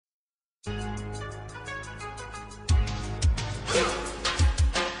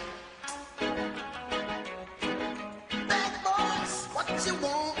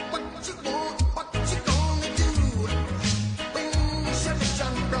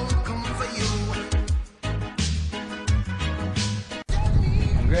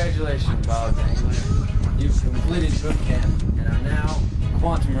Congratulations, Bob. You've completed boot camp and are now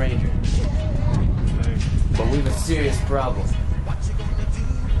Quantum Ranger. But we have a serious problem.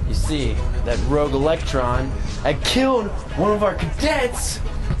 You see, that rogue Electron had killed one of our cadets!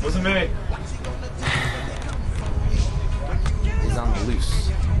 Wasn't me. He's on the loose.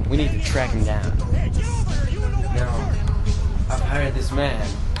 We need to track him down. Now, I've hired this man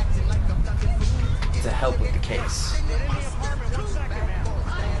to help with the case.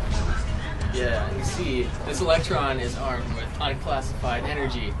 Yeah, you see, this Electron is armed with unclassified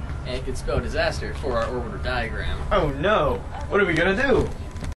energy, and it could spell disaster for our orbiter diagram. Oh no! What are we gonna do?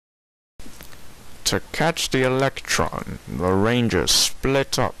 To catch the Electron, the Rangers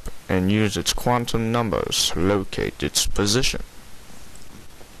split up and use its quantum numbers to locate its position.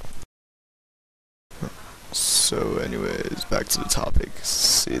 So anyways, back to the topic.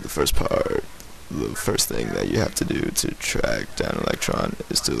 See, the first part. The first thing that you have to do to track down Electron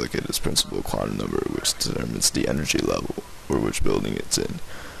is to look at its principal quantum number, which determines the energy level, or which building it's in.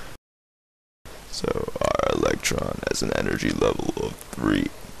 So our Electron has an energy level of 3,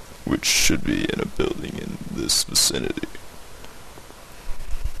 which should be in a building in this vicinity.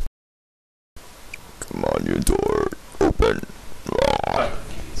 Come on, your door, open.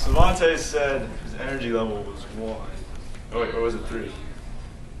 Savante said his energy level was 1. Oh wait, or was it 3?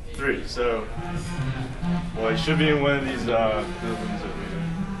 3, so... Well, he should be in one of these buildings over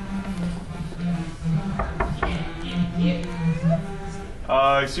here.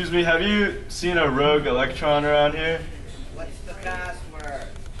 Excuse me, have you seen a rogue Electron around here? What's the password?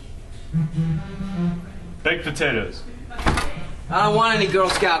 Baked potatoes. I don't want any Girl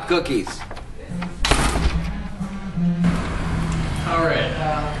Scout cookies. Alright,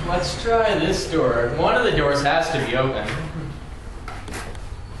 let's try this door. One of the doors has to be open.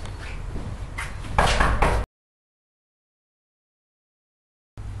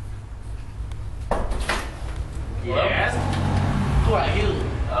 Yes? What are you?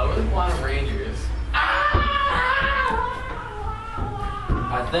 We're the Quantum Rangers.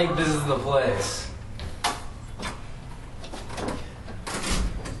 I think this is the place.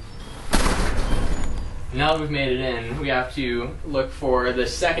 Now that we've made it in, we have to look for the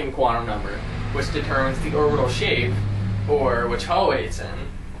second quantum number, which determines the orbital shape, or which hallway it's in.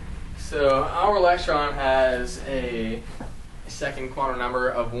 So our Electron has a second quantum number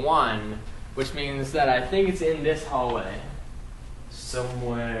of 1, which means that I think it's in this hallway.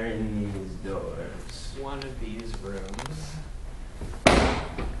 Somewhere in these doors. One of these rooms.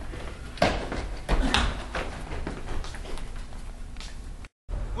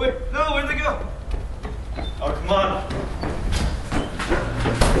 Wait, no, where'd they go? Oh, come on.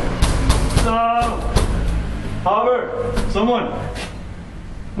 No! Hopper! Someone!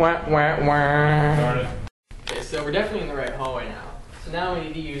 Wah, wah, wah. Darn it. Okay, so we're definitely in the right hallway now. So now we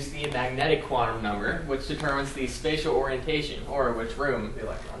need to use the magnetic quantum number, which determines the spatial orientation, or which room the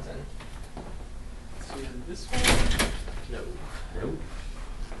electron's in. So we have this one. No. Nope.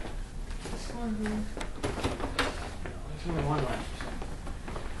 This one. No, there's only one left.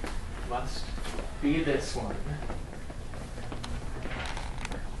 Must be this one.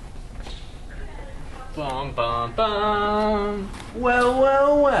 Bum, bum, bum. Well,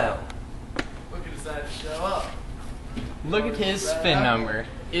 well, well. Look who decided to show up. Look at his spin number.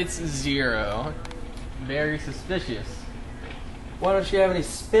 It's 0. Very suspicious. Why don't you have any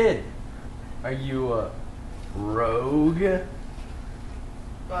spin? Are you a rogue?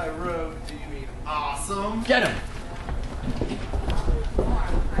 By rogue, do you mean awesome? Get him!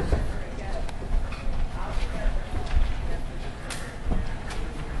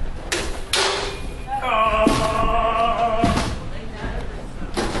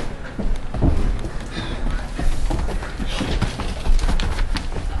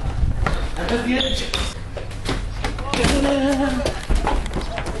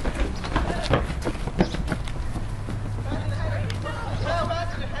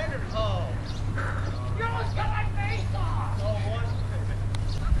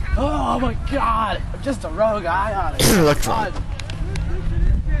 Oh my god! I'm just a rogue eye on it. Electron.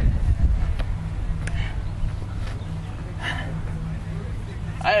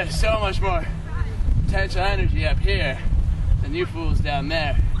 I have so much more potential energy up here than you fools down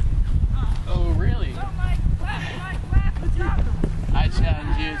there. Oh, really? I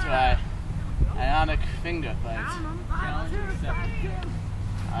challenge you to a ionic finger fight. Challenge accepted.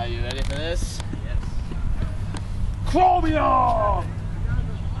 Are you ready for this? Yes. Chromium!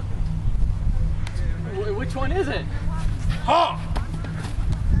 Which one is it? Ha!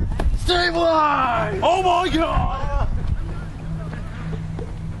 Stabilize! Oh my god!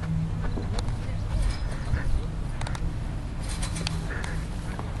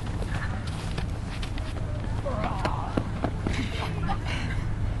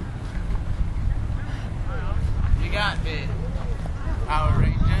 You got me, Power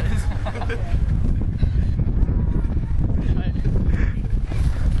Rangers.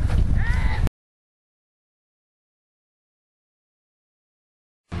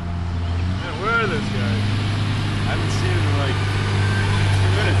 Man, where are those guys? I haven't seen them in like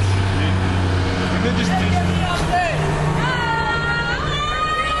 2 minutes. They just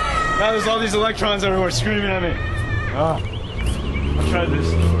now there's all these electrons everywhere screaming at me. Ah, I'll try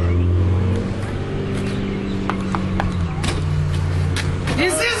this door.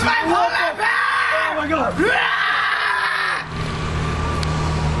 This is my polar bear! Oh my god!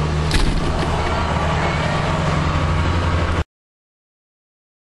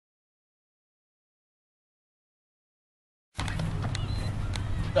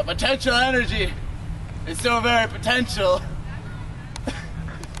 The potential energy is so very potential.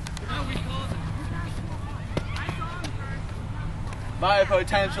 My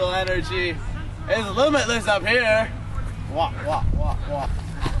potential energy is limitless up here. Walk, walk, walk, walk.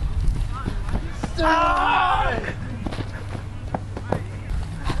 Die!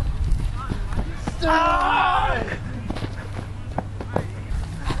 Die!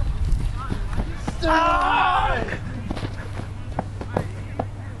 Die!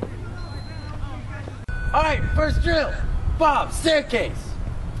 Alright, first drill. Bob, staircase.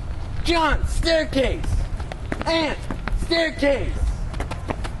 John, staircase. Ant, staircase.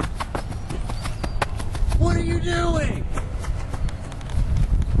 What are you doing?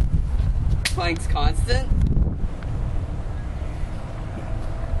 Planck's constant?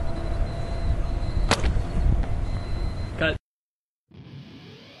 Cut.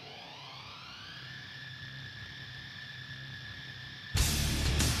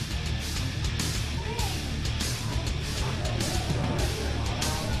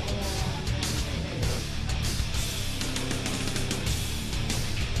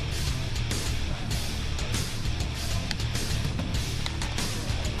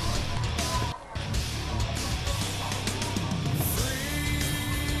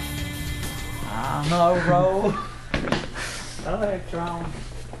 No, bro. Electron.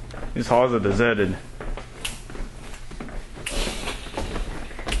 These halls are deserted.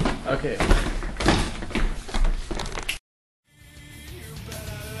 Okay.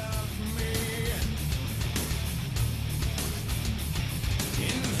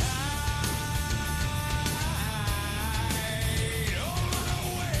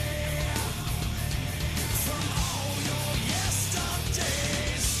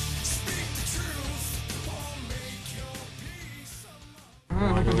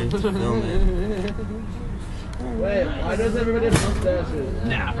 Wait, why does everybody have mustaches?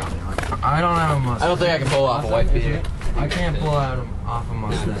 Nah, probably not. I don't have a mustache. I don't think I can pull off a white beater. I can't pull out off a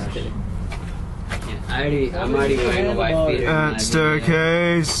mustache. I'm already wearing a white beater. At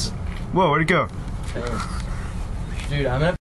staircase. Whoa, where'd it go? Dude, I'm gonna